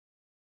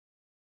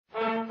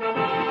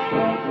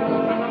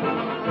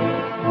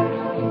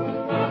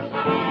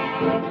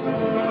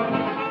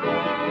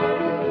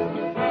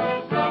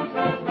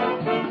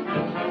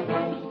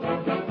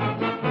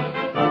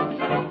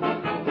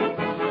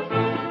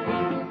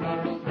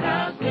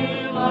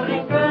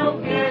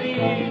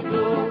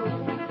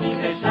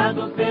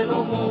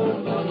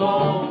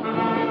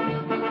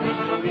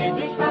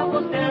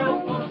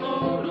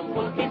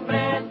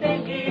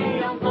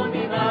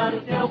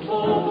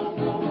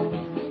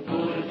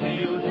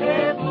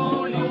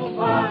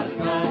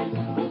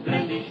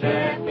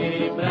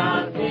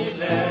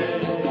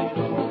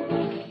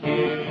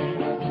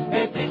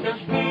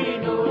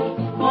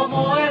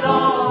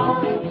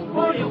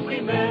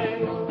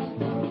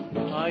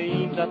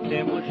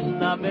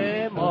na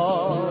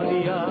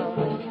memória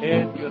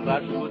esse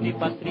rasgo de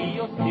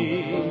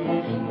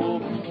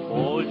patriotismo.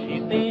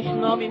 Hoje tens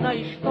nome na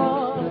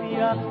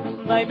história,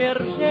 na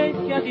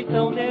emergência de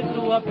tão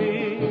negro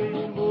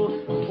abismo,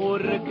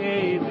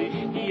 porque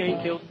existia em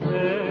teu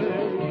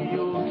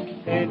seio,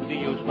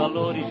 entre os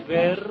valores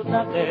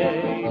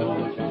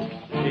verdadeiros,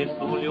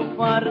 Getúlio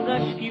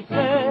Vargas que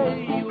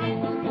veio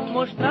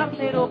mostrar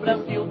ser o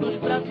Brasil dos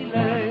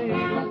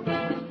brasileiros.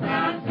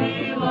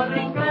 Brasil, ó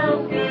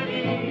rincão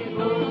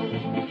querido,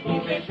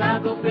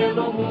 invejado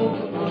pelo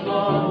mundo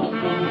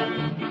novo,